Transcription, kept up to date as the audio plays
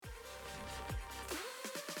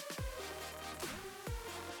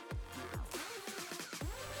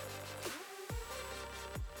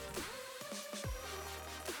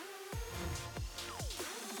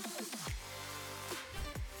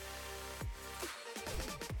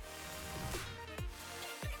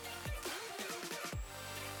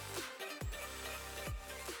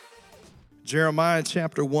Jeremiah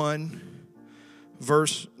chapter 1,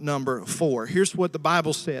 verse number 4. Here's what the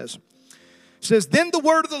Bible says. It says, "Then the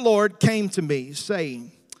word of the Lord came to me,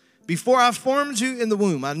 saying, before I formed you in the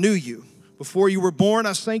womb, I knew you. Before you were born,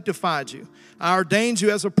 I sanctified you. I ordained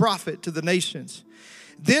you as a prophet to the nations.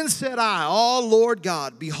 Then said I, O Lord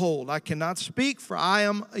God, behold, I cannot speak, for I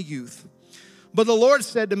am a youth. But the Lord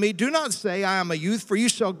said to me, do not say, I am a youth, for you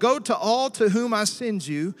shall go to all to whom I send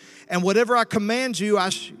you, and whatever I command you,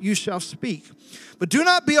 you shall speak. But do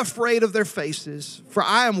not be afraid of their faces, for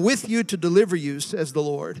I am with you to deliver you, says the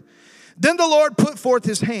Lord. Then the Lord put forth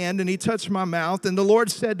his hand, and he touched my mouth. And the Lord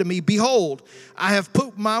said to me, behold, I have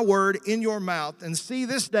put my word in your mouth. And see,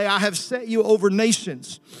 this day I have set you over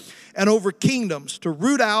nations and over kingdoms, to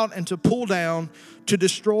root out and to pull down, to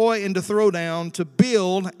destroy and to throw down, to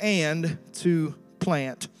build and to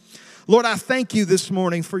plant." Lord, I thank you this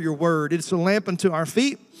morning for your word. It's a lamp unto our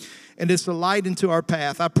feet, and it's a light into our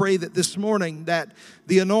path. I pray that this morning that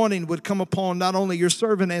the anointing would come upon not only your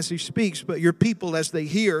servant as he speaks, but your people as they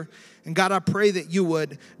hear. And God, I pray that you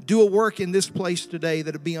would do a work in this place today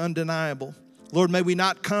that would be undeniable. Lord, may we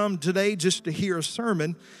not come today just to hear a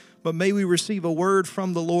sermon, but may we receive a word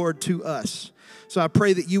from the Lord to us. So I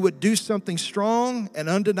pray that you would do something strong and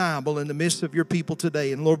undeniable in the midst of your people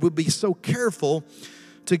today. And Lord, we'll be so careful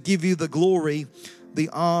to give you the glory, the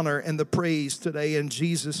honor, and the praise today in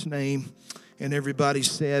Jesus' name. And everybody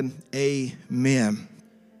said, amen.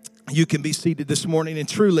 You can be seated this morning. And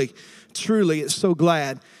truly, it's so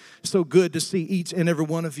good to see each and every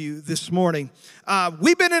one of you this morning.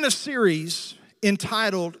 We've been in a series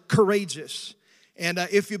entitled Courageous. And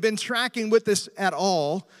if you've been tracking with us at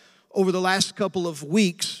all over the last couple of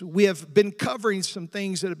weeks, we have been covering some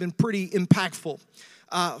things that have been pretty impactful.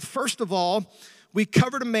 First of all, we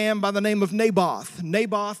covered a man by the name of Naboth.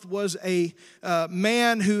 Naboth was a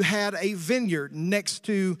man who had a vineyard next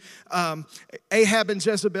to Ahab and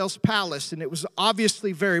Jezebel's palace, and it was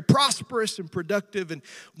obviously very prosperous and productive. And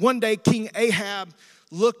one day, King Ahab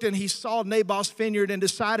looked and he saw Naboth's vineyard and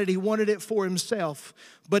decided he wanted it for himself.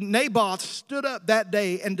 But Naboth stood up that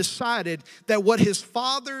day and decided that what his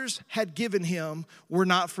fathers had given him were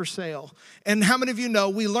not for sale. And how many of you know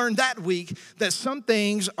we learned that week that some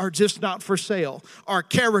things are just not for sale? Our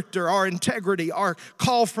character, our integrity, our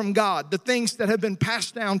call from God, the things that have been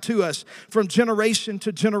passed down to us from generation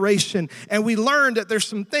to generation. And we learned that there's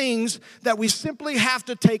some things that we simply have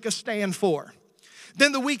to take a stand for.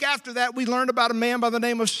 Then the week after that, we learned about a man by the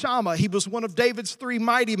name of Shammah. He was one of David's 3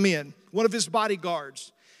 mighty men, one of his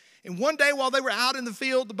bodyguards. And one day while they were out in the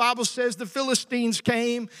field, the Bible says the Philistines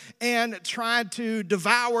came and tried to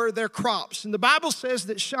devour their crops. And the Bible says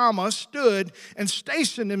that Shammah stood and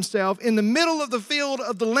stationed himself in the middle of the field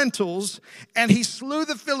of the lentils, and he slew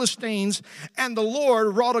the Philistines, and the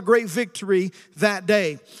Lord wrought a great victory that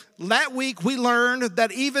day. That week, we learned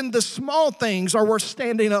that even the small things are worth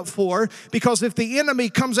standing up for, because if the enemy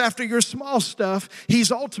comes after your small stuff,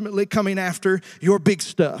 he's ultimately coming after your big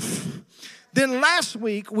stuff. Then last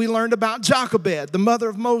week, we learned about Jochebed, the mother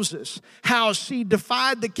of Moses, how she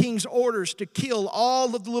defied the king's orders to kill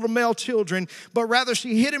all of the little male children, but rather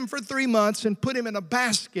she hid him for 3 months and put him in a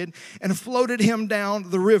basket and floated him down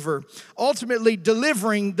the river, ultimately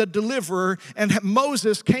delivering the deliverer. And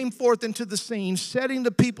Moses came forth into the scene, setting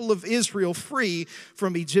the people of Israel free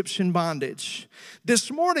from Egyptian bondage.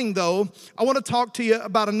 This morning, though, I want to talk to you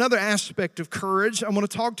about another aspect of courage. I want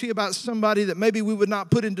to talk to you about somebody that maybe we would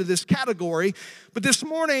not put into this category. But this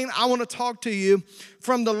morning, I want to talk to you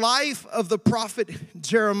from the life of the prophet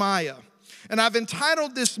Jeremiah. And I've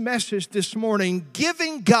entitled this message this morning,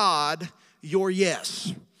 Giving God Your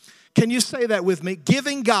Yes. Can you say that with me?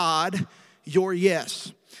 Giving God Your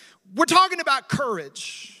Yes. We're talking about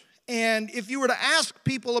courage. And if you were to ask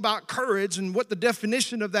people about courage and what the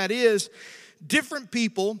definition of that is, different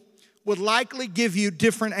people would likely give you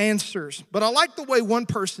different answers. But I like the way one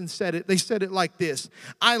person said it. They said it like this: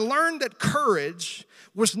 I learned that courage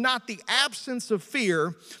was not the absence of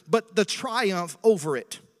fear, but the triumph over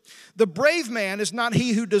it. The brave man is not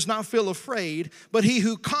he who does not feel afraid, but he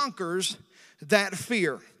who conquers that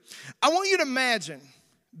fear. I want you to imagine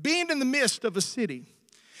being in the midst of a city,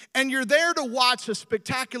 and you're there to watch a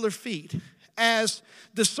spectacular feat as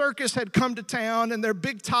the circus had come to town and their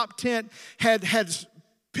big top tent had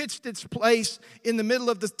pitched its place in the middle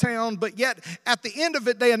of the town, but yet at the end of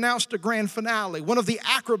it, they announced a grand finale. One of the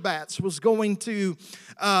acrobats was going to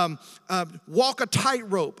walk a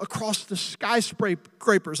tightrope across the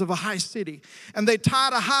skyscrapers of a high city, and they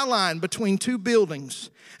tied a high line between two buildings,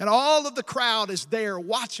 and all of the crowd is there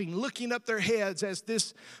watching, looking up their heads as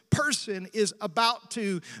this person is about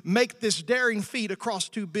to make this daring feat across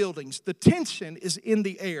two buildings. The tension is in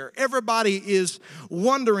the air. Everybody is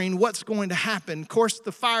wondering what's going to happen. Of course,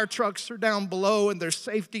 the fire trucks are down below and there's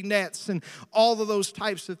safety nets and all of those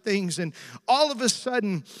types of things. And all of a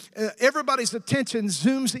sudden, everybody's attention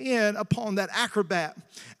zooms in upon that acrobat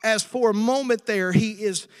as for a moment there, he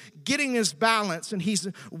is getting his balance and he's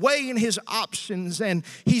weighing his options and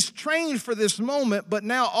he's trained for this moment, but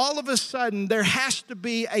now all of a sudden there has to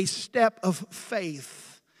be a step of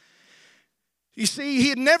faith. You see,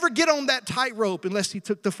 he'd never get on that tightrope unless he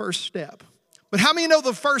took the first step. But how many know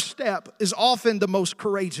the first step is often the most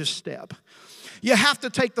courageous step? You have to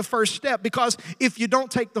take the first step, because if you don't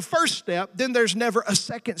take the first step, then there's never a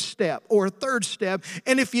second step or a third step.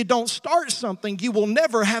 And if you don't start something, you will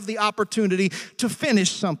never have the opportunity to finish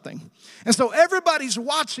something. And so everybody's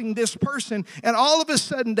watching this person, and all of a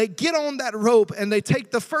sudden they get on that rope and they take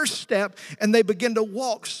the first step and they begin to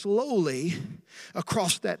walk slowly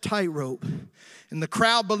across that tightrope. And the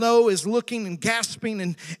crowd below is looking and gasping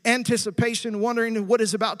in anticipation, wondering what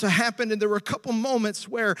is about to happen. And there were a couple moments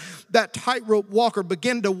where that tightrope walker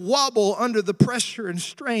began to wobble under the pressure and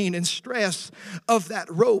strain and stress of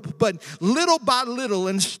that rope. But little by little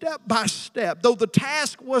and step by step, though the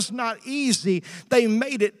task was not easy, they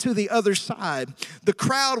made it to the other side. The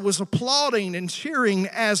crowd was applauding and cheering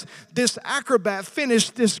as this acrobat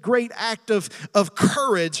finished this great act of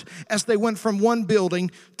courage as they went from one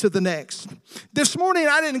building to the next. This morning,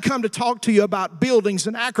 I didn't come to talk to you about buildings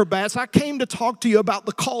and acrobats. I came to talk to you about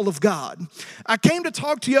the call of God. I came to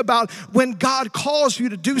talk to you about when God calls you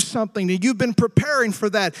to do something and you've been preparing for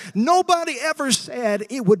that. Nobody ever said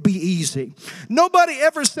it would be easy. Nobody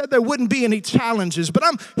ever said there wouldn't be any challenges. But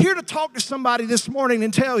I'm here to talk to somebody this morning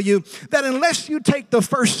and tell you that unless you take the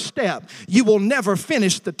first step, you will never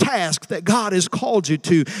finish the task that God has called you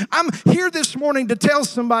to. I'm here this morning to tell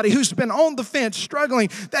somebody who's been on the fence struggling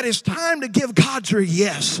that it's time to give God your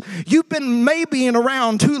yes. You've been maybeing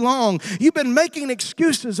around too long. You've been making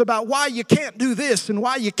excuses about why you can't do this and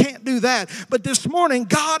why you can't do that. But this morning,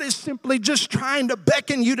 God is simply just trying to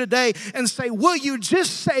beckon you today and say, will you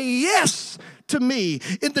just say yes to me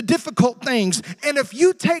in the difficult things? And if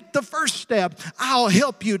you take the first step, I'll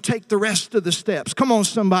help you take the rest of the steps. Come on,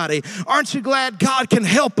 somebody. Aren't you glad God can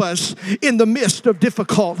help us in the midst of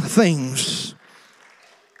difficult things?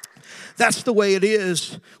 That's the way it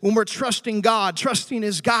is when we're trusting God, trusting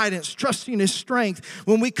His guidance, trusting His strength.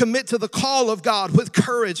 When we commit to the call of God with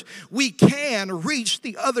courage, we can reach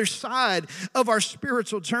the other side of our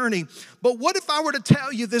spiritual journey. But what if I were to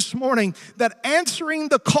tell you this morning that answering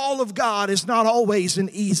the call of God is not always an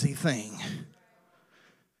easy thing?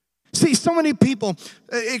 See, so many people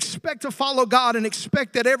expect to follow God and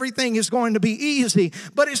expect that everything is going to be easy,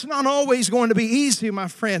 but it's not always going to be easy, my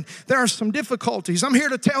friend. There are some difficulties. I'm here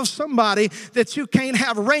to tell somebody that you can't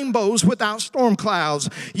have rainbows without storm clouds.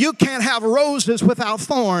 You can't have roses without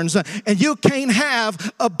thorns, and you can't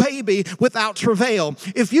have a baby without travail.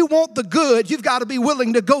 If you want the good, you've got to be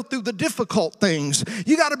willing to go through the difficult things.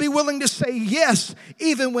 You got to be willing to say yes,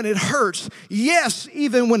 even when it hurts. Yes,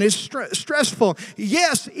 even when it's stressful.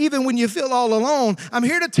 Yes, even when you feel all alone. I'm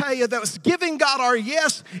here to tell you that giving God our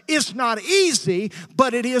yes is not easy,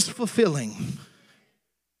 but it is fulfilling.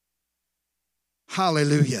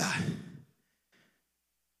 Hallelujah.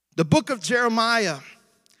 The book of Jeremiah,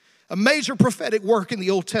 a major prophetic work in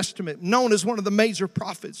the Old Testament, known as one of the major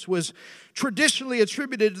prophets, was traditionally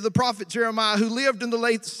attributed to the prophet Jeremiah, who lived in the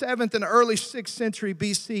late 7th and early 6th century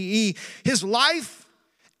BCE. His life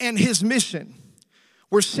and his mission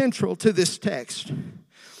were central to this text.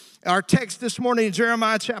 Our text this morning in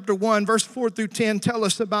Jeremiah chapter 1, verse 4 through 10, tell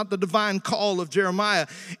us about the divine call of Jeremiah.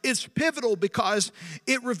 It's pivotal because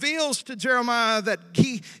it reveals to Jeremiah that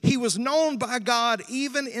he was known by God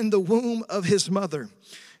even in the womb of his mother,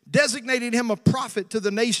 designating him a prophet to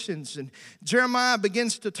the nations. And Jeremiah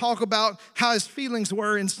begins to talk about how his feelings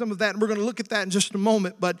were in some of that. And we're going to look at that in just a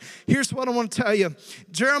moment. But here's what I want to tell you.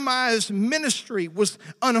 Jeremiah's ministry was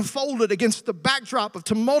unfolded against the backdrop of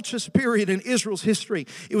tumultuous period in Israel's history.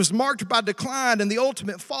 It was marked by decline and the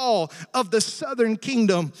ultimate fall of the southern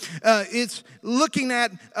kingdom. It's looking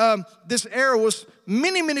at this era was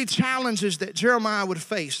many, many challenges that Jeremiah would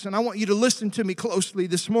face. And I want you to listen to me closely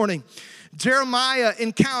this morning. Jeremiah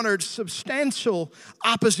encountered substantial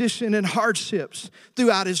opposition and hardships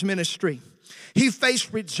throughout his ministry. He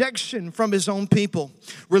faced rejection from his own people.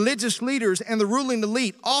 Religious leaders and the ruling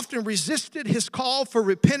elite often resisted his call for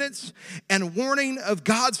repentance and warning of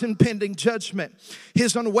God's impending judgment.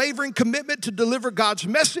 His unwavering commitment to deliver God's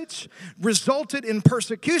message resulted in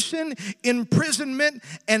persecution, imprisonment,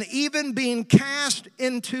 and even being cast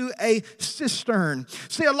into a cistern.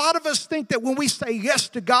 See, a lot of us think that when we say yes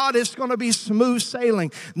to God, it's going to be smooth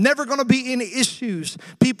sailing, never going to be any issues.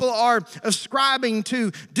 People are ascribing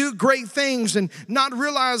to do great things and not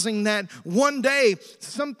realizing that one day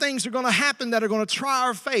some things are going to happen that are going to try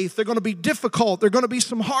our faith. They're going to be difficult. There are going to be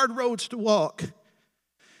some hard roads to walk.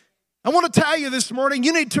 I want to tell you this morning,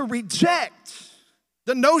 you need to reject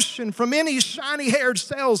the notion from any shiny-haired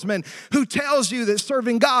salesman who tells you that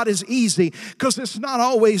serving God is easy, because it's not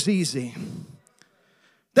always easy.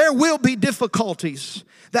 There will be difficulties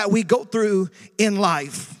that we go through in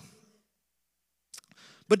life.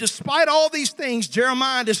 But despite all these things,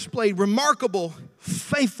 Jeremiah displayed remarkable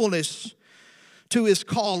faithfulness to his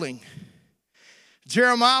calling.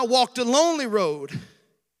 Jeremiah walked a lonely road.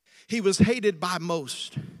 He was hated by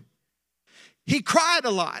most. He cried a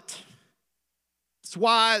lot. That's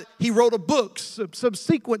why he wrote a book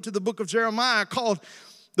subsequent to the book of Jeremiah called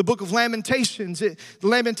the book of Lamentations.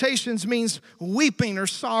 Lamentations means weeping or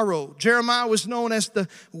sorrow. Jeremiah was known as the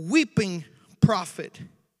weeping prophet.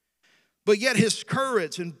 But yet his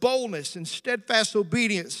courage and boldness and steadfast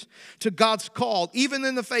obedience to God's call, even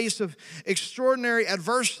in the face of extraordinary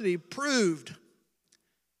adversity, proved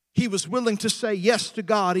he was willing to say yes to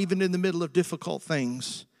God even in the middle of difficult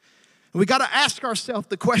things. And we got to ask ourselves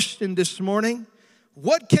the question this morning,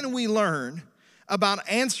 what can we learn about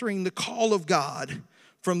answering the call of God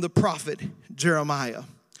from the prophet Jeremiah?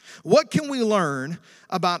 What can we learn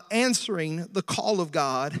about answering the call of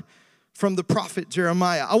God from the prophet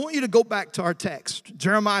Jeremiah? I want you to go back to our text,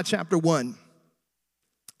 Jeremiah chapter 1.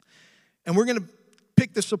 And we're going to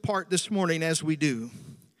pick this apart this morning as we do.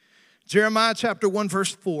 Jeremiah chapter 1,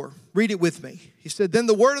 verse 4. Read it with me. He said, "Then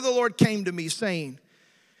the word of the Lord came to me, saying,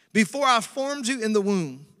 before I formed you in the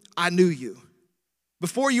womb, I knew you.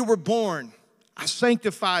 Before you were born, I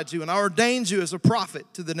sanctified you and I ordained you as a prophet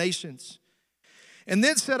to the nations. And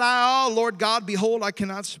then said I, oh, Lord God, behold, I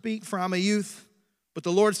cannot speak, for I am a youth. But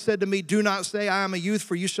the Lord said to me, do not say I am a youth,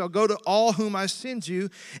 for you shall go to all whom I send you,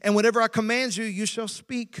 and whatever I command you, you shall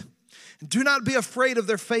speak. Do not be afraid of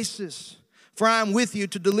their faces, for I am with you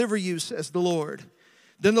to deliver you, says the Lord.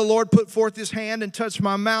 Then the Lord put forth his hand and touched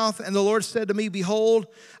my mouth, and the Lord said to me, behold,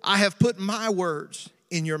 I have put my words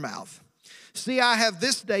in your mouth. See, I have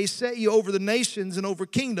this day set you over the nations and over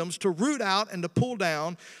kingdoms, to root out and to pull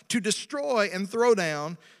down, to destroy and throw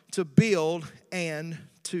down, to build and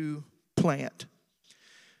to plant."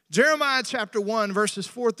 Jeremiah chapter 1, verses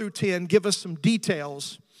 4 through 10 give us some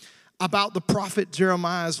details about the prophet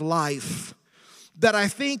Jeremiah's life that I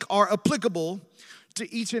think are applicable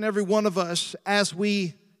to each and every one of us as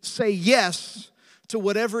we say yes to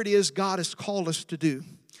whatever it is God has called us to do.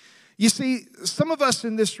 You see, some of us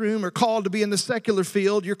in this room are called to be in the secular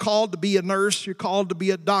field. You're called to be a nurse. You're called to be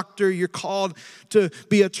a doctor. You're called to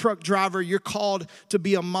be a truck driver. You're called to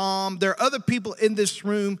be a mom. There are other people in this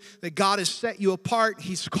room that God has set you apart.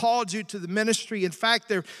 He's called you to the ministry. In fact,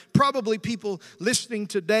 there are probably people listening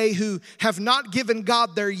today who have not given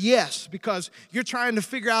God their yes because you're trying to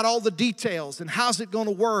figure out all the details and how's it going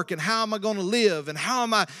to work and how am I going to live and how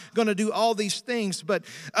am I going to do all these things. But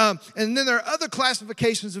and then there are other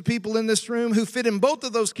classifications of people in this room who fit in both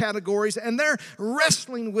of those categories, and they're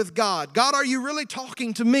wrestling with God. God, are you really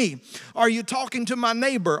talking to me? Are you talking to my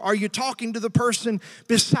neighbor? Are you talking to the person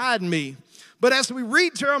beside me? But as we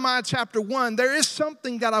read Jeremiah chapter 1, there is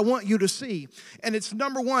something that I want you to see. And it's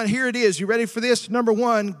number one. Here it is. You ready for this? Number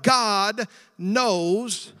one, God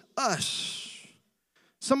knows us.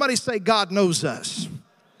 Somebody say, God knows us.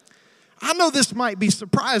 I know this might be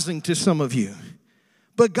surprising to some of you,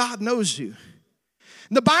 but God knows you.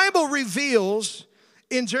 The Bible reveals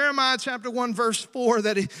in Jeremiah chapter 1, verse 4,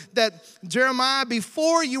 that Jeremiah,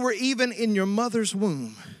 before you were even in your mother's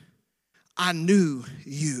womb, I knew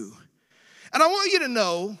you. And I want you to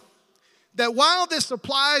know that while this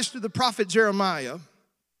applies to the prophet Jeremiah,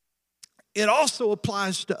 it also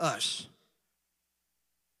applies to us.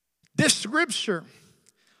 This scripture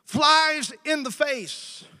flies in the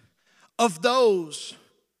face of those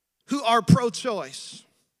who are pro-choice.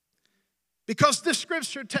 Because this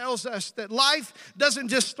scripture tells us that life doesn't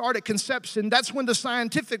just start at conception. That's when the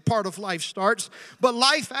scientific part of life starts. But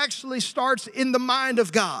life actually starts in the mind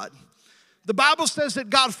of God. The Bible says that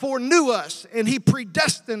God foreknew us and he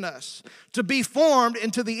predestined us to be formed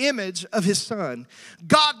into the image of his Son.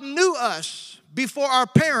 God knew us before our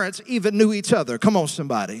parents even knew each other. Come on,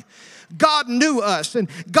 somebody. God knew us, and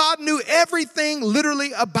God knew everything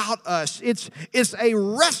literally about us. It's a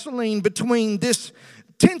wrestling between this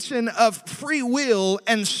tension of free will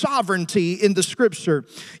and sovereignty in the scripture.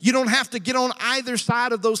 You don't have to get on either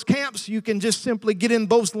side of those camps. You can just simply get in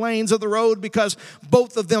both lanes of the road because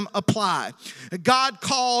both of them apply. God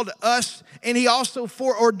called us, and he also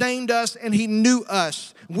foreordained us, and he knew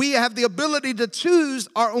us. We have the ability to choose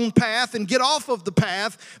our own path and get off of the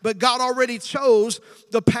path, but God already chose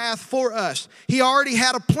the path for us. He already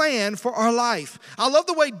had a plan for our life. I love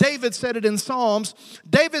the way David said it in Psalms.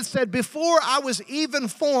 David said, before I was even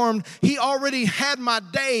formed, he already had my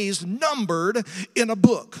days numbered in a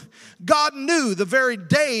book. God knew the very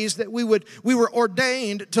days that we were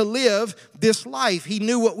ordained to live this life. He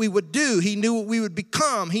knew what we would do. He knew what we would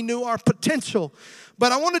become. He knew our potential.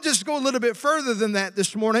 But I want to just go a little bit further than that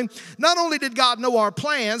this morning. Not only did God know our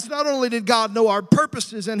plans, not only did God know our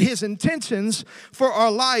purposes and his intentions for our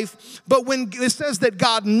life, but when it says that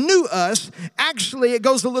God knew us, actually it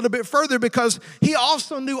goes a little bit further because he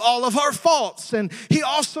also knew all of our faults, and he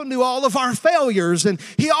also knew all of our failures, and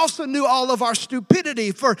he also knew all of our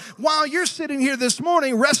stupidity. For while you're sitting here this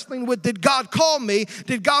morning wrestling with, did God call me?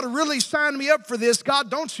 Did God really sign me up for this? God,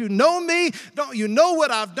 don't you know me? Don't you know what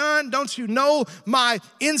I've done? Don't you know my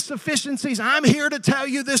insufficiencies? I'm here to tell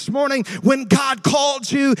you this morning, when God called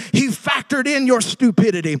you, he factored in your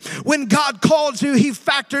stupidity. When God called you, he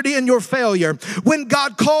factored in your failure. When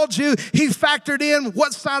God called you, he factored in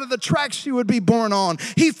what side of the tracks you would be born on.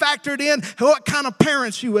 He factored in what kind of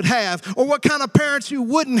parents you would have or what kind of parents you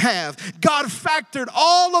wouldn't have. God factored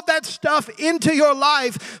all of that stuff into your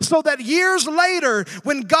life so that years later,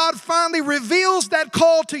 when God finally reveals that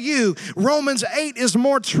call to you, Romans 8 is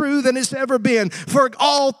more true than it's ever been. For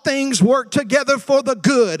all things work together for the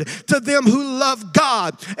good to them who love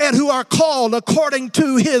God and who are called according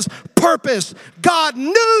to his purpose. God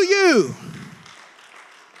knew you,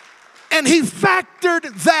 and he factored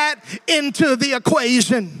that into the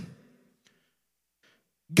equation.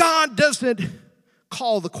 God doesn't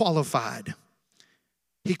call the qualified.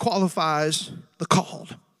 He qualifies the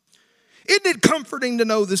called. Isn't it comforting to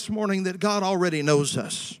know this morning that God already knows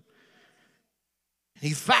us?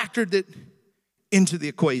 He factored it into the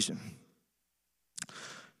equation.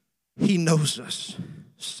 He knows us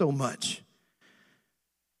so much.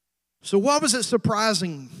 So why was it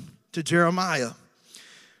surprising to Jeremiah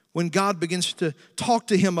when God begins to talk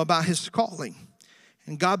to him about his calling?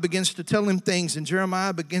 And God begins to tell him things, and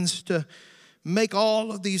Jeremiah begins to make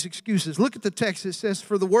all of these excuses. Look at the text. It says,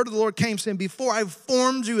 for the word of the Lord came saying, before I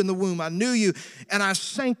formed you in the womb, I knew you, and I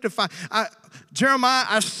sanctified. Jeremiah,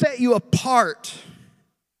 I set you apart.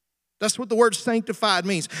 That's what the word sanctified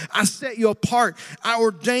means. I set you apart. I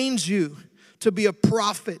ordained you to be a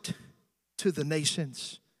prophet to the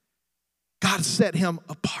nations. God set him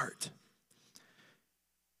apart.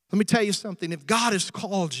 Let me tell you something. If God has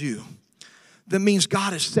called you, that means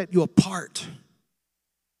God has set you apart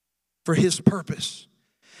for his purpose.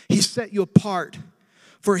 He set you apart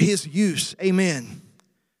for his use. Amen.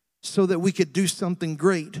 So that we could do something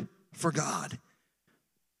great for God.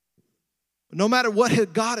 No matter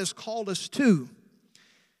what God has called us to,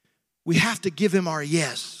 we have to give him our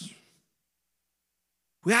yes.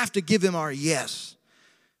 We have to give him our yes.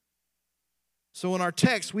 So in our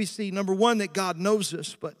text, we see, number one, that God knows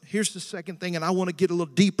us. But here's the second thing, and I want to get a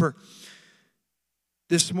little deeper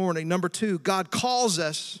this morning. Number two, God calls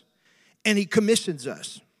us and he commissions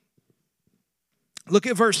us. Look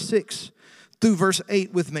at verse 6 through verse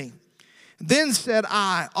 8 with me. Then said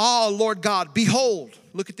I, Lord God, behold,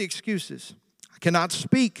 look at the excuses. I cannot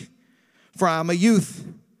speak, for I am a youth.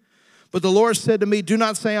 But the Lord said to me, do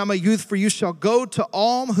not say I'm a youth, for you shall go to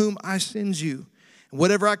all whom I send you. And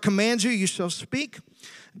whatever I command you, you shall speak.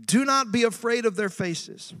 Do not be afraid of their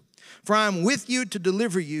faces, for I am with you to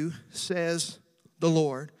deliver you, says the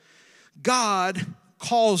Lord. God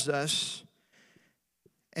calls us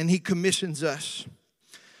and he commissions us.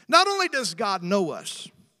 Not only does God know us,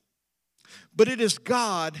 but it is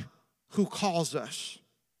God who calls us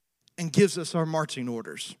and gives us our marching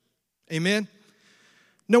orders. Amen?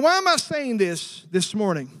 Now, why am I saying this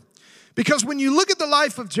morning? Because when you look at the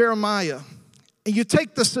life of Jeremiah and you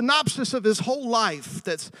take the synopsis of his whole life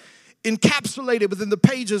that's encapsulated within the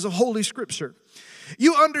pages of Holy Scripture,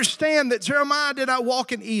 you understand that Jeremiah did not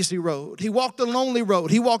walk an easy road. He walked a lonely road.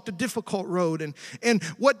 He walked a difficult road. And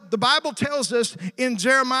what the Bible tells us in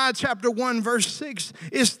Jeremiah chapter 1, verse 6,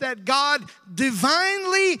 is that God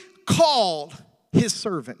divinely called his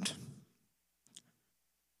servant.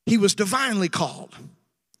 He was divinely called.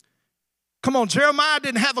 Come on, Jeremiah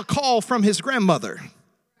didn't have a call from his grandmother.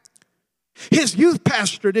 His youth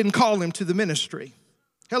pastor didn't call him to the ministry.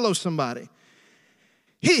 Hello, somebody.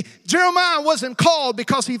 Jeremiah wasn't called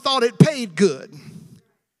because he thought it paid good.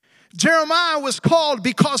 Jeremiah was called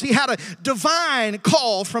because he had a divine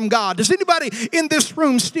call from God. Does anybody in this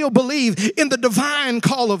room still believe in the divine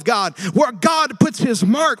call of God, where God puts his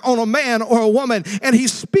mark on a man or a woman and he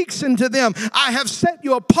speaks into them? I have set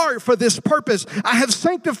you apart for this purpose. I have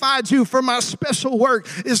sanctified you for my special work.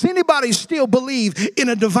 Does anybody still believe in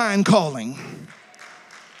a divine calling?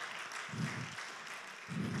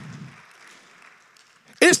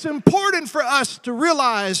 It's important for us to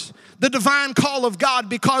realize the divine call of God,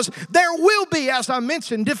 because there will be, as I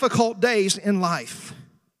mentioned, difficult days in life.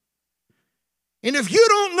 And if you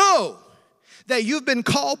don't know that you've been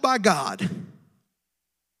called by God,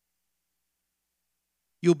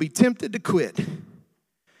 you'll be tempted to quit.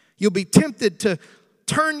 You'll be tempted to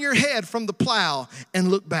turn your head from the plow and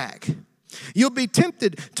look back. You'll be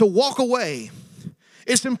tempted to walk away.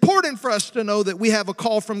 It's important for us to know that we have a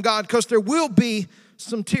call from God, because there will be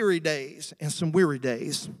some teary days and some weary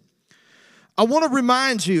days. I want to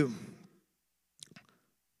remind you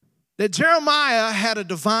that Jeremiah had a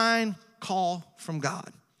divine call from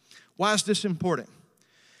God. Why is this important?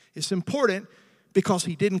 It's important because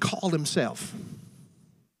he didn't call himself.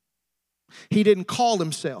 He didn't call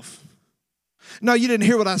himself. No, you didn't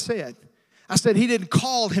hear what I said. I said he didn't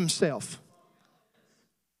call himself.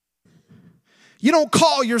 You don't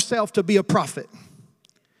call yourself to be a prophet.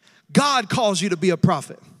 God calls you to be a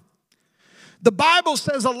prophet. The Bible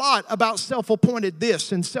says a lot about self-appointed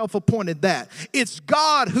this and self-appointed that. It's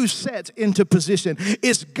God who sets into position.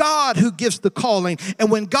 It's God who gives the calling.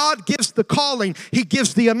 And when God gives the calling, he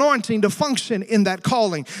gives the anointing to function in that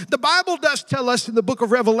calling. The Bible does tell us in the book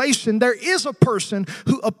of Revelation, there is a person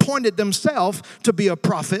who appointed themselves to be a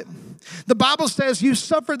prophet. The Bible says you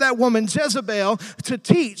suffered that woman Jezebel to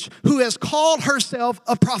teach, who has called herself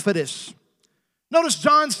a prophetess. Notice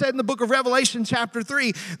John said in the book of Revelation chapter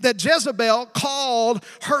 3 that Jezebel called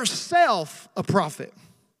herself a prophet.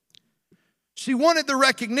 She wanted the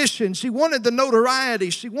recognition. She wanted the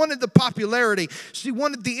notoriety. She wanted the popularity. She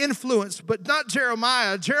wanted the influence, but not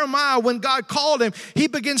Jeremiah. Jeremiah, when God called him, he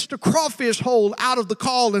begins to crawfish hole out of the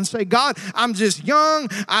call and say, God, I'm just young.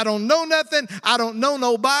 I don't know nothing. I don't know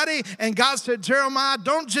nobody. And God said, Jeremiah,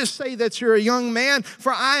 don't just say that you're a young man,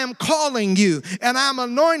 for I am calling you and I'm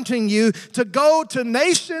anointing you to go to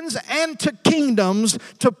nations and to kingdoms,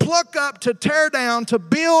 to pluck up, to tear down, to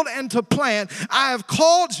build and to plant. I have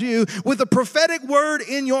called you with a prophetic word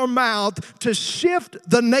in your mouth to shift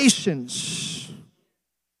the nations.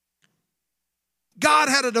 God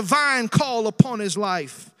had a divine call upon his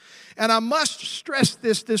life. And I must stress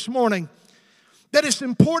this morning, that it's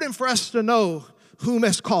important for us to know whom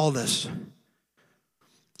has called us.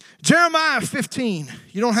 Jeremiah 15,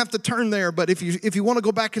 you don't have to turn there, but if you want to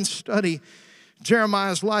go back and study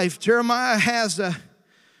Jeremiah's life, Jeremiah has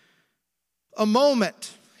a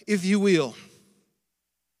moment, if you will.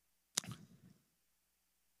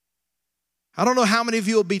 I don't know how many of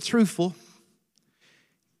you will be truthful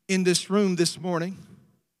in this room this morning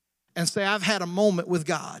and say, I've had a moment with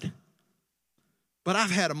God. But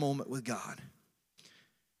I've had a moment with God.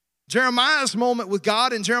 Jeremiah's moment with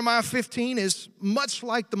God in Jeremiah 15 is much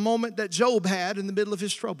like the moment that Job had in the middle of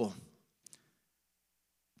his trouble.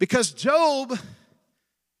 Because Job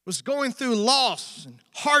was going through loss and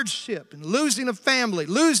hardship and losing of family,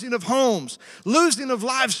 losing of homes, losing of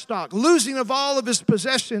livestock, losing of all of his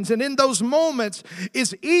possessions. And in those moments,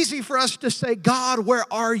 it's easy for us to say, God, where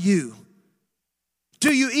are you?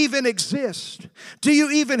 Do you even exist? Do you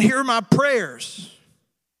even hear my prayers?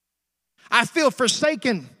 I feel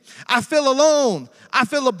forsaken. I feel alone. I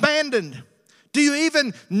feel abandoned. Do you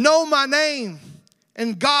even know my name?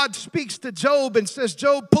 And God speaks to Job and says,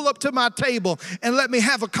 Job, pull up to my table and let me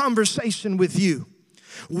have a conversation with you.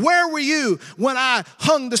 Where were you when I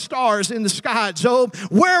hung the stars in the sky, Job?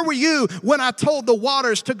 Where were you when I told the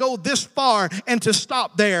waters to go this far and to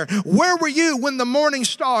stop there? Where were you when the morning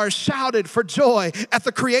stars shouted for joy at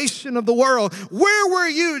the creation of the world? Where were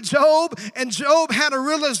you, Job? And Job had a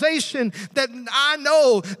realization that I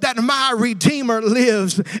know that my Redeemer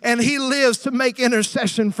lives, and he lives to make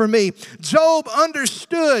intercession for me. Job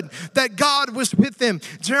understood that God was with him.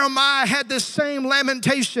 Jeremiah had this same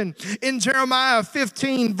lamentation in Jeremiah 15.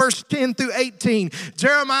 13, verse 10 through 18,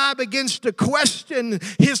 Jeremiah begins to question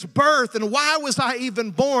his birth and why was I even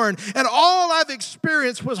born? And all I've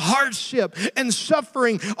experienced was hardship and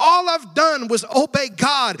suffering. All I've done was obey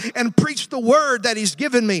God and preach the word that he's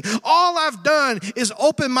given me. All I've done is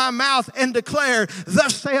open my mouth and declare,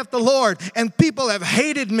 thus saith the Lord. And people have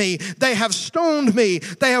hated me. They have stoned me.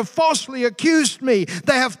 They have falsely accused me.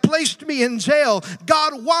 They have placed me in jail.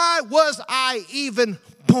 God, why was I even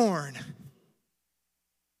born?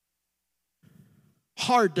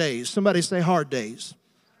 Hard days. Somebody say hard days.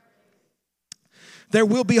 There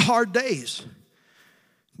will be hard days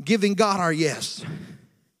giving God our yes.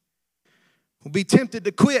 We'll be tempted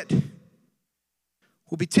to quit.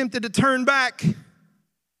 We'll be tempted to turn back.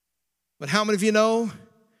 But how many of you know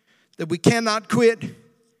that we cannot quit?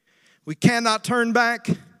 We cannot turn back.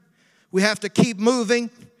 We have to keep moving,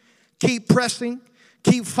 keep pressing,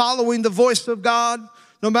 keep following the voice of God,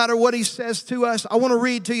 no matter what he says to us. I want to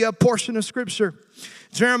read to you a portion of scripture.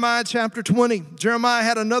 Jeremiah chapter 20. Jeremiah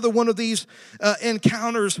had another one of these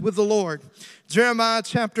encounters with the Lord. Jeremiah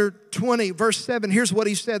chapter 20, verse 7. Here's what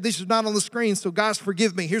he said. This is not on the screen, so guys,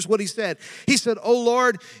 forgive me. Here's what he said. He said, "O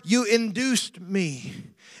Lord, you induced me,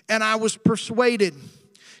 and I was persuaded.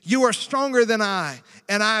 You are stronger than I,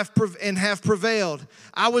 and have prevailed.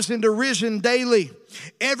 I was in derision daily.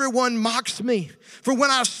 Everyone mocks me. For when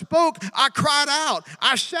I spoke, I cried out.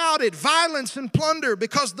 I shouted violence and plunder,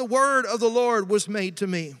 because the word of the Lord was made to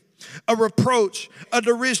me. A reproach, a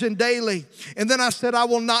derision daily. And then I said, I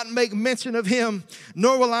will not make mention of him,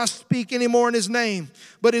 nor will I speak any more in his name.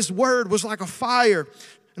 But his word was like a fire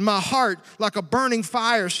in my heart, like a burning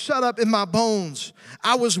fire shut up in my bones.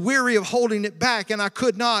 I was weary of holding it back, and I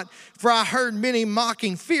could not, for I heard many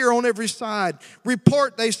mocking, fear on every side.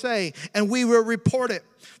 Report, they say, and we will report it.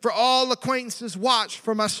 For all acquaintances watch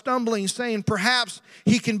for my stumbling, saying, perhaps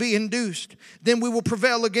he can be induced. Then we will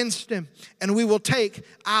prevail against him, and we will take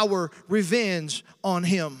our revenge on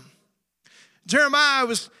him." Jeremiah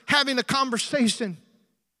was having a conversation.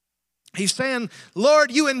 He's saying,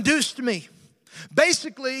 Lord, you induced me.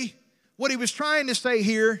 Basically, what he was trying to say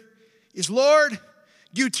here is, Lord,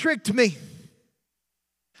 you tricked me.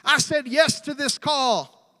 I said yes to this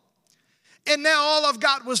call, and now all I've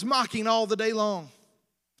got was mocking all the day long.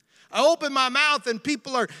 I open my mouth and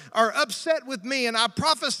people are upset with me, and I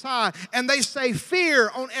prophesy and they say fear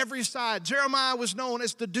on every side. Jeremiah was known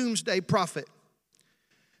as the doomsday prophet.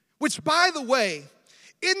 Which, by the way,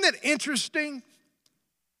 isn't it interesting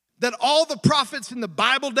that all the prophets in the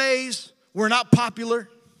Bible days were not popular?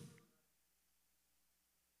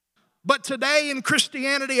 But today in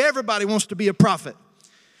Christianity, everybody wants to be a prophet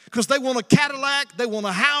because they want a Cadillac, they want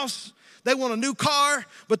a house, they want a new car,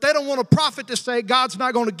 but they don't want a prophet to say God's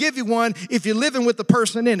not going to give you one if you're living with the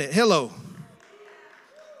person in it. Hello.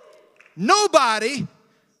 Nobody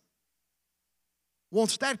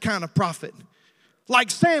wants that kind of prophet.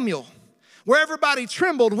 Like Samuel, where everybody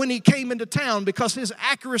trembled when he came into town because his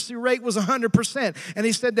accuracy rate was 100%. And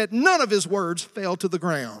he said that none of his words fell to the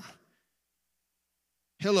ground.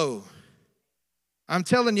 Hello. I'm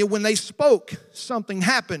telling you, when they spoke, something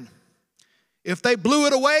happened. If they blew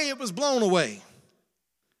it away, it was blown away.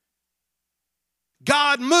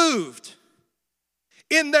 God moved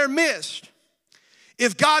in their midst.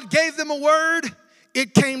 If God gave them a word,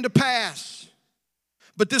 it came to pass.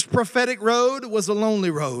 But this prophetic road was a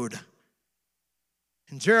lonely road.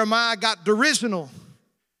 And Jeremiah got delusional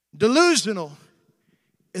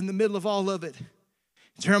in the middle of all of it.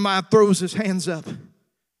 Jeremiah throws his hands up.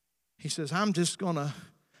 He says, I'm just going to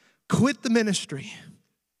quit the ministry.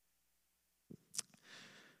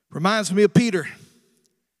 Reminds me of Peter.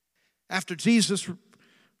 After Jesus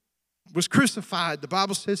was crucified, the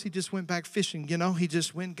Bible says he just went back fishing. You know, he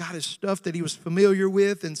just went, got his stuff that he was familiar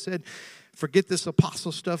with and said, forget this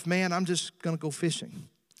apostle stuff, man. I'm just going to go fishing.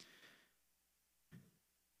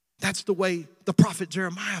 That's the way the prophet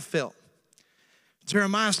Jeremiah felt.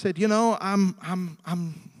 Jeremiah said, you know, I'm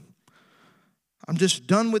just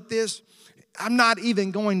done with this. I'm not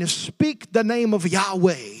even going to speak the name of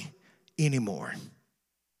Yahweh anymore.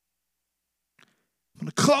 I'm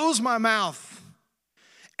going to close my mouth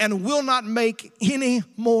and will not make any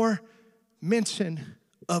more mention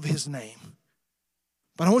of his name.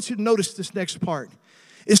 But I want you to notice this next part.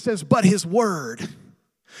 It says, but his word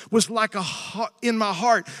was like in my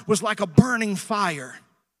heart, was like a burning fire,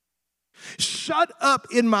 shut up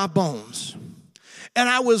in my bones. And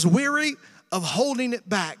I was weary of holding it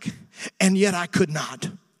back, and yet I could not.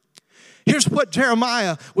 Here's what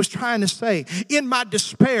Jeremiah was trying to say. In my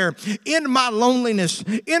despair, in my loneliness,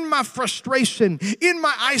 in my frustration, in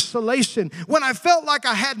my isolation, when I felt like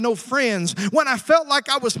I had no friends, when I felt like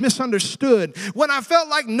I was misunderstood, when I felt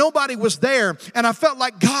like nobody was there, and I felt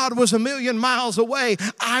like God was a million miles away,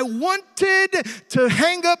 I wanted to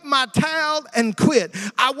hang up my towel and quit.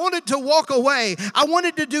 I wanted to walk away. I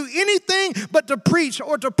wanted to do anything but to preach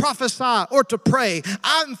or to prophesy or to pray.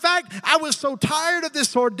 In fact, I was so tired of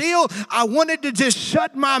this ordeal, I wanted to just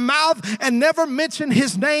shut my mouth and never mention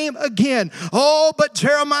his name again. Oh, but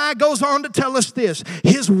Jeremiah goes on to tell us this.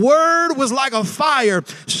 His word was like a fire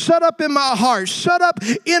shut up in my heart, shut up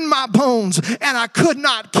in my bones, and I could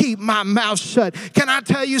not keep my mouth shut. Can I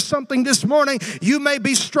tell you something this morning? You may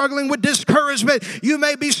be struggling with discouragement. You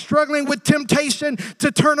may be struggling with temptation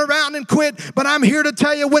to turn around and quit, but I'm here to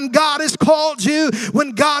tell you, when God has called you,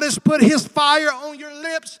 when God has put his fire on your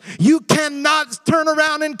lips, you cannot turn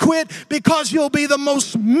around and quit, because you'll be the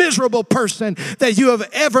most miserable person that you have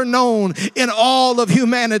ever known in all of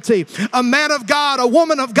humanity. A man of God, a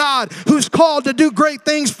woman of God who's called to do great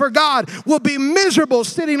things for God will be miserable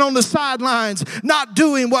sitting on the sidelines, not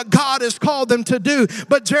doing what God has called them to do.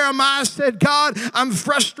 But Jeremiah said, God, I'm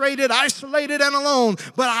frustrated, isolated, and alone,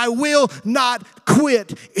 but I will not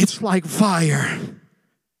quit. It's like fire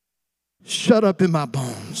shut up in my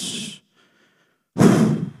bones.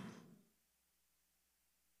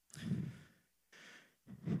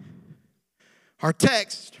 Our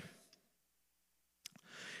text,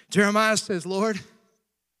 Jeremiah says, Lord,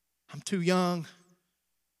 I'm too young.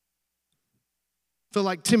 Feel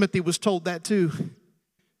like Timothy was told that too,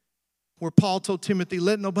 where Paul told Timothy,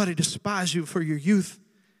 let nobody despise you for your youth.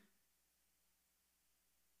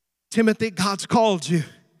 Timothy, God's called you.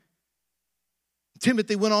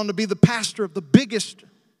 Timothy went on to be the pastor of the biggest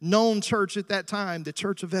known church at that time, the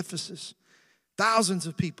church of Ephesus. Thousands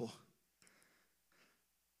of people.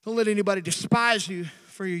 Don't let anybody despise you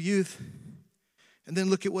for your youth. And then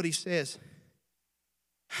look at what he says.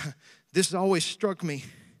 This has always struck me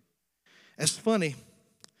as funny,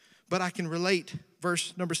 but I can relate.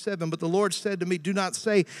 Verse number 7, but the Lord said to me, do not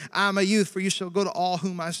say, I am a youth, for you shall go to all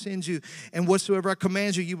whom I send you, and whatsoever I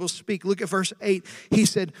command you, you will speak. Look at verse 8. He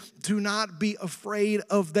said, do not be afraid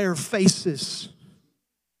of their faces.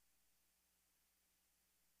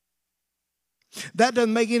 That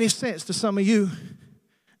doesn't make any sense to some of you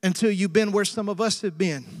until you've been where some of us have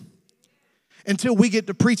been. Until we get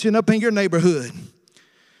to preaching up in your neighborhood.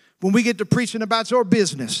 When we get to preaching about your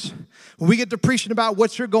business. When we get to preaching about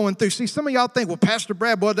what you're going through. See, some of y'all think, well, Pastor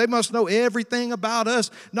Brad, boy, they must know everything about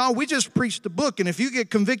us. No, we just preach the book. And if you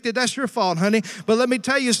get convicted, that's your fault, honey. But let me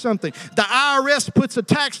tell you something. The IRS puts a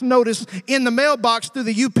tax notice in the mailbox through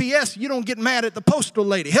the UPS. You don't get mad at the postal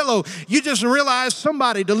lady. Hello, you just realize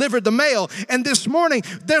somebody delivered the mail. And this morning,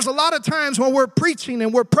 there's a lot of times when we're preaching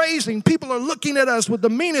and we're praising, people are looking at us with the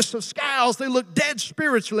meanest of scowls. They look dead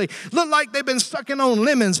spiritually. Look like they've been sucking on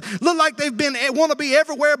lemons. Look like they've been, want to be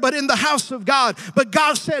everywhere but in the house of God. But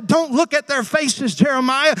God said, don't look at their faces,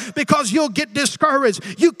 Jeremiah, because you'll get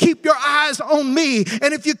discouraged. You keep your eyes on me.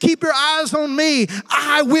 And if you keep your eyes on me,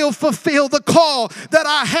 I will fulfill the call that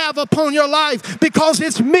I have upon your life, because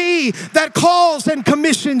it's me that calls and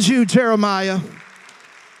commissions you, Jeremiah.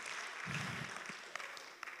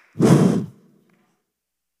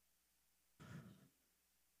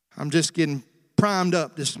 I'm just getting primed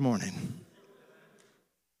up this morning.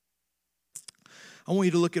 I want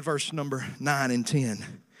you to look at verse number 9 and 10.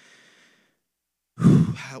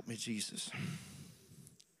 Help me, Jesus.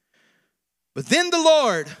 But then the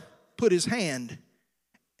Lord put his hand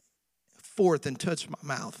forth and touched my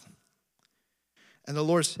mouth. And the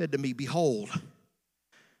Lord said to me, behold,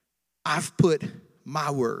 I've put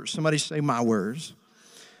my words. Somebody say my words.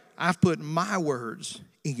 I've put my words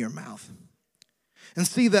in your mouth. And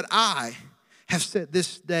see that I have set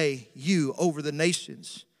this day you over the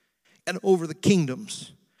nations and over the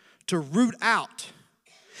kingdoms, to root out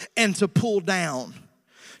and to pull down,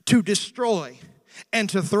 to destroy and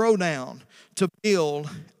to throw down, to build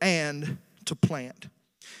and to plant.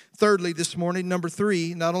 Thirdly, this morning, number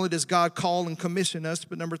 3, not only does God call and commission us,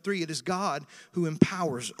 but number 3, it is God who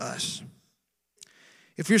empowers us.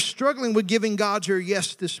 If you're struggling with giving God your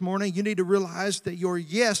yes this morning, you need to realize that your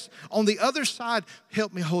yes, on the other side,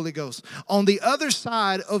 help me, Holy Ghost, on the other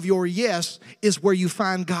side of your yes is where you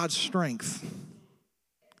find God's strength.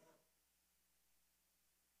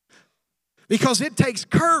 Because it takes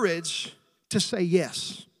courage to say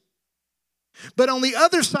yes. But on the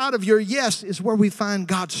other side of your yes is where we find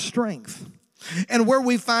God's strength. And where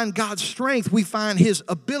we find God's strength, we find his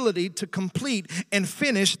ability to complete and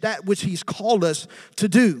finish that which he's called us to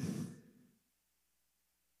do.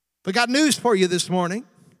 But I got news for you this morning.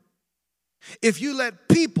 If you let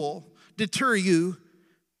people deter you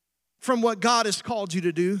from what God has called you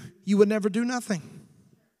to do, you would never do nothing.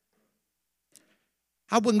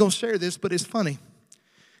 I wasn't going to share this, but it's funny.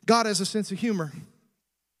 God has a sense of humor.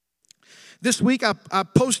 This week, I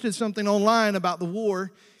posted something online about the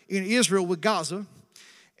war in Israel with Gaza,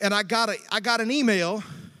 and I got an email,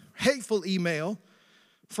 hateful email,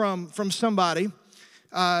 from somebody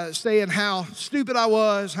saying how stupid I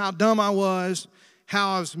was, how dumb I was,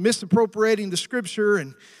 how I was misappropriating the scripture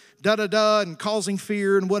and and causing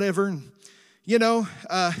fear and whatever. And,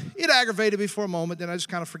 it aggravated me for a moment, then I just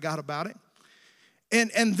kind of forgot about it.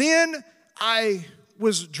 And then I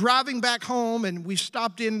was driving back home, and we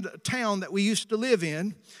stopped in a town that we used to live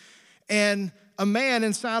in, and a man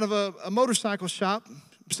inside of a motorcycle shop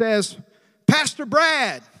says, "Pastor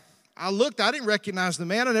Brad." I looked, I didn't recognize the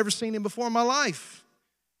man. I'd never seen him before in my life.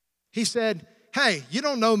 He said, "Hey, you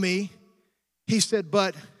don't know me." He said,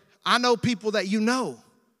 "But I know people that you know."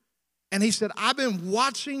 And he said, "I've been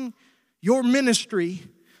watching your ministry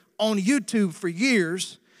on YouTube for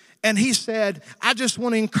years." And he said, "I just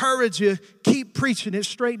want to encourage you, keep preaching it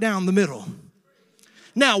straight down the middle."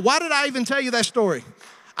 Now, why did I even tell you that story?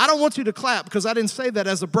 I don't want you to clap because I didn't say that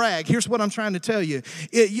as a brag. Here's what I'm trying to tell you.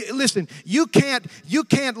 Listen, you can't,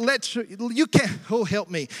 oh, help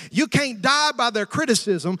me. You can't die by their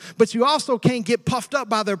criticism, but you also can't get puffed up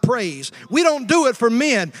by their praise. We don't do it for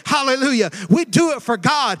men. Hallelujah. We do it for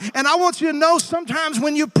God. And I want you to know sometimes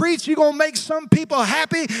when you preach, you're going to make some people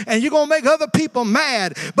happy and you're going to make other people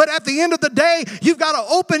mad. But at the end of the day, you've got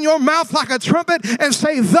to open your mouth like a trumpet and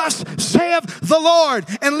say, "Thus saith the Lord."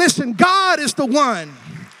 And listen, God is the one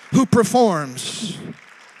who performs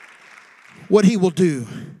what he will do.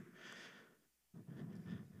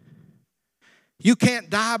 You can't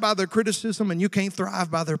die by their criticism and you can't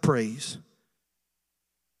thrive by their praise.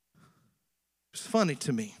 It's funny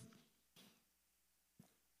to me.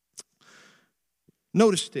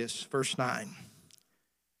 Notice this, verse 9.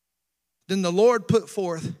 Then the Lord put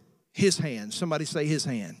forth his hand. Somebody say his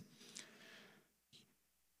hand.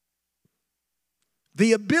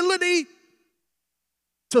 The ability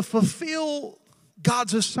to fulfill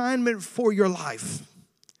God's assignment for your life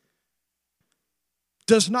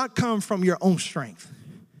does not come from your own strength,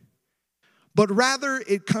 but rather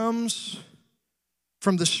it comes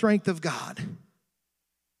from the strength of God.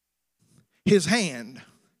 His hand.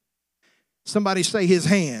 Somebody say his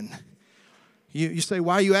hand. You say,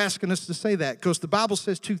 "Why are you asking us to say that?" Because the Bible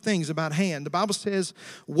says two things about hand. The Bible says,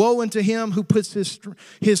 "Woe unto him who puts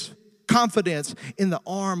his confidence in the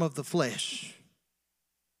arm of the flesh."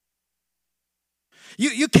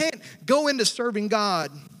 You can't go into serving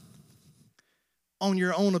God on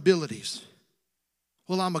your own abilities.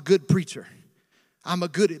 Well, I'm a good preacher. I'm a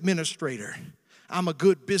good administrator. I'm a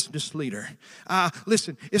good business leader.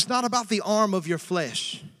 Listen, it's not about the arm of your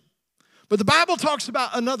flesh. But the Bible talks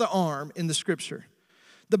about another arm in the scripture.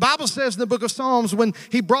 The Bible says in the book of Psalms, when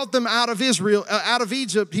he brought them out of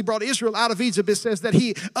Egypt, he brought Israel out of Egypt, it says that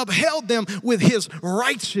he upheld them with his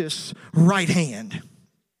righteous right hand.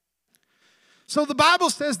 So the Bible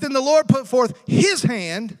says, then the Lord put forth his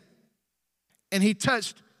hand and he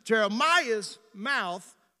touched Jeremiah's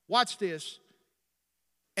mouth, watch this,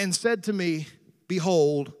 and said to me,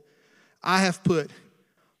 "Behold, I have put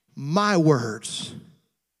my words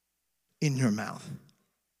in your mouth."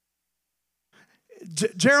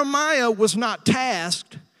 Jeremiah was not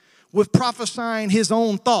tasked with prophesying his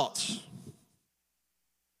own thoughts.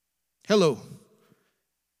 Hello.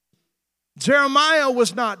 Jeremiah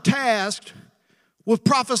was not tasked with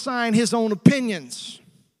prophesying his own opinions.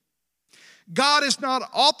 God is not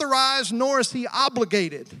authorized nor is he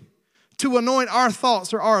obligated to anoint our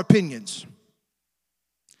thoughts or our opinions.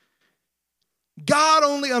 God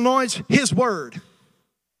only anoints his word.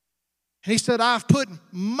 And he said, "I've put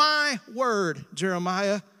my word,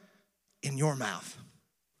 Jeremiah, in your mouth."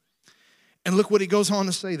 And look what he goes on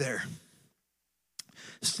to say there.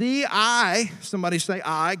 See, somebody say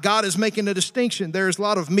I. God is making a distinction. There's a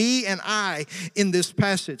lot of me and I in this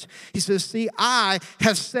passage. He says, "See, I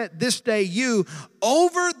have set this day you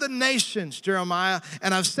over the nations, Jeremiah,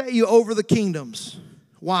 and I've set you over the kingdoms."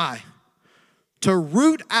 Why? To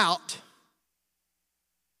root out,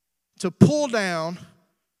 to pull down,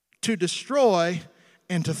 to destroy,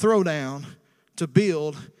 and to throw down, to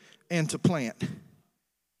build, and to plant.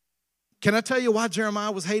 Can I tell you why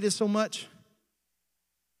Jeremiah was hated so much?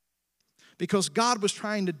 Because God was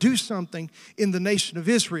trying to do something in the nation of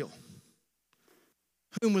Israel.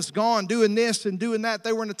 whom was gone doing this and doing that.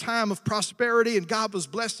 They were in a time of prosperity, and God was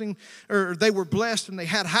blessing, or they were blessed, and they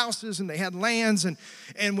had houses and they had lands.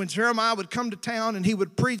 And when Jeremiah would come to town and he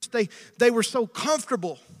would preach, they were so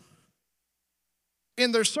comfortable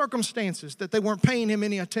in their circumstances that they weren't paying him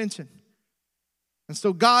any attention. And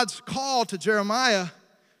so God's call to Jeremiah,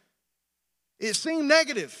 it seemed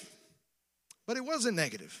negative, but it wasn't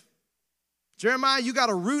negative. Jeremiah, you got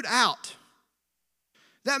to root out.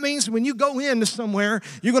 That means when you go into somewhere,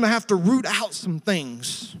 you're going to have to root out some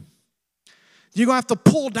things. You're going to have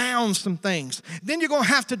to pull down some things. Then you're going to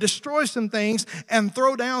have to destroy some things and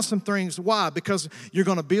throw down some things. Why? Because you're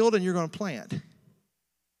going to build and you're going to plant.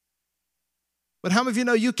 But how many of you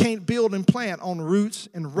know you can't build and plant on roots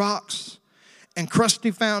and rocks and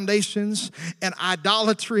crusty foundations and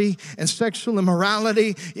idolatry and sexual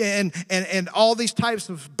immorality and all these types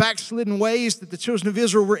of backslidden ways that the children of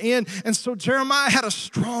Israel were in? And so Jeremiah had a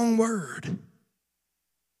strong word.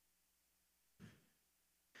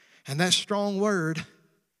 And that strong word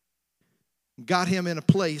got him in a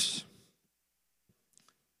place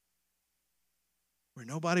where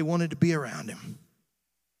nobody wanted to be around him.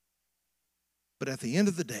 But at the end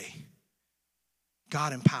of the day,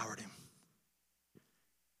 God empowered him.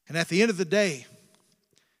 And at the end of the day,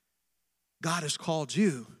 God has called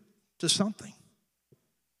you to something.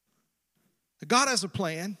 God has a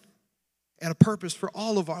plan and a purpose for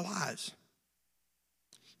all of our lives.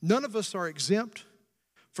 None of us are exempt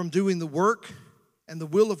from doing the work and the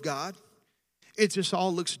will of God. It just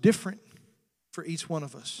all looks different for each one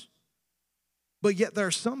of us. But yet there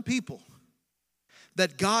are some people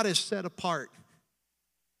that God has set apart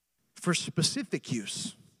for specific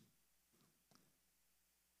use.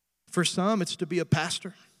 For some, it's to be a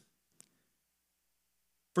pastor.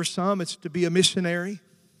 For some, it's to be a missionary.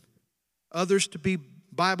 Others to be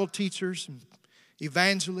Bible teachers and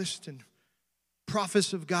evangelists and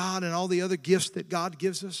prophets of God and all the other gifts that God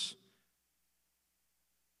gives us.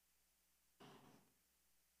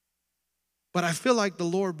 But I feel like the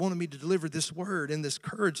Lord wanted me to deliver this word in this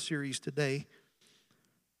courage series today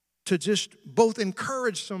to just both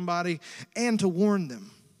encourage somebody and to warn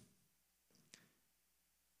them.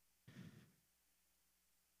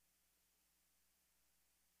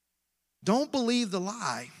 Don't believe the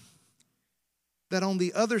lie that on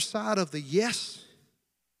the other side of the yes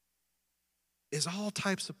is all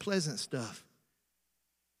types of pleasant stuff.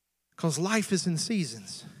 Because life is in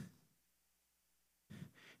seasons.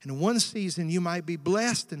 In one season, you might be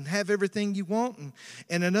blessed and have everything you want. And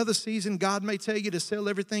in another season, God may tell you to sell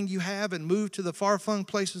everything you have and move to the far-flung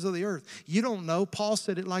places of the earth. You don't know. Paul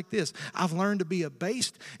said it like this: I've learned to be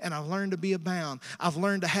abased and I've learned to be abound. I've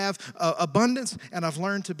learned to have abundance and I've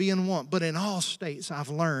learned to be in want. But in all states, I've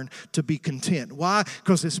learned to be content. Why?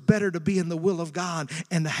 Because it's better to be in the will of God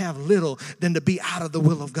and to have little than to be out of the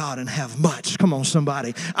will of God and have much. Come on,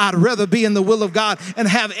 somebody. I'd rather be in the will of God and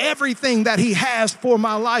have everything that He has for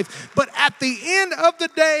my life. But at the end of the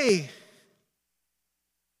day,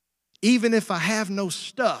 even if I have no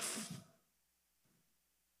stuff,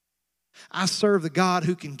 I serve the God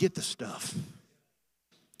who can get the stuff.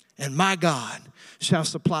 And my God shall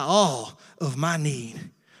supply all of my need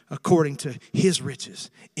according to His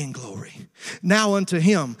riches in glory. Now unto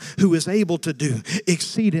Him who is able to do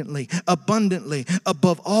exceedingly abundantly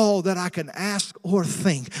above all that I can ask or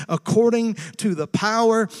think, according to the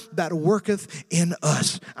power that worketh in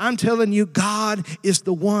us. I'm telling you, God is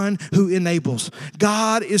the one who enables.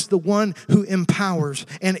 God is the one who empowers.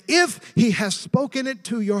 And if He has spoken it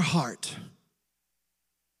to your heart,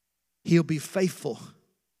 He'll be faithful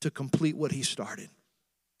to complete what He started.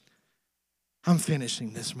 I'm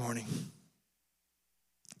finishing this morning.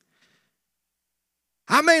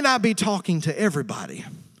 I may not be talking to everybody,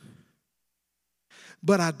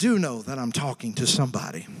 but I do know that I'm talking to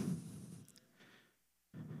somebody.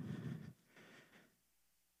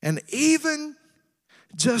 And even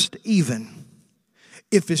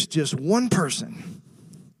if it's just one person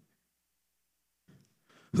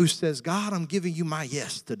who says, God, I'm giving you my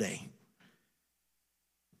yes today.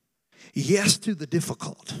 Yes to the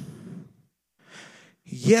difficult.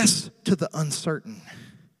 Yes to the uncertain.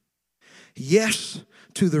 Yes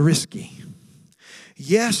to the risky.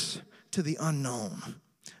 Yes to the unknown.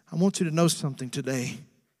 I want you to know something today.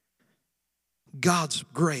 God's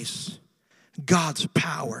grace, God's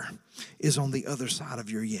power is on the other side of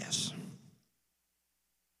your yes.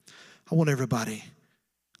 I want everybody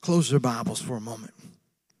close their Bibles for a moment.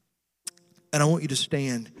 And I want you to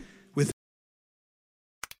stand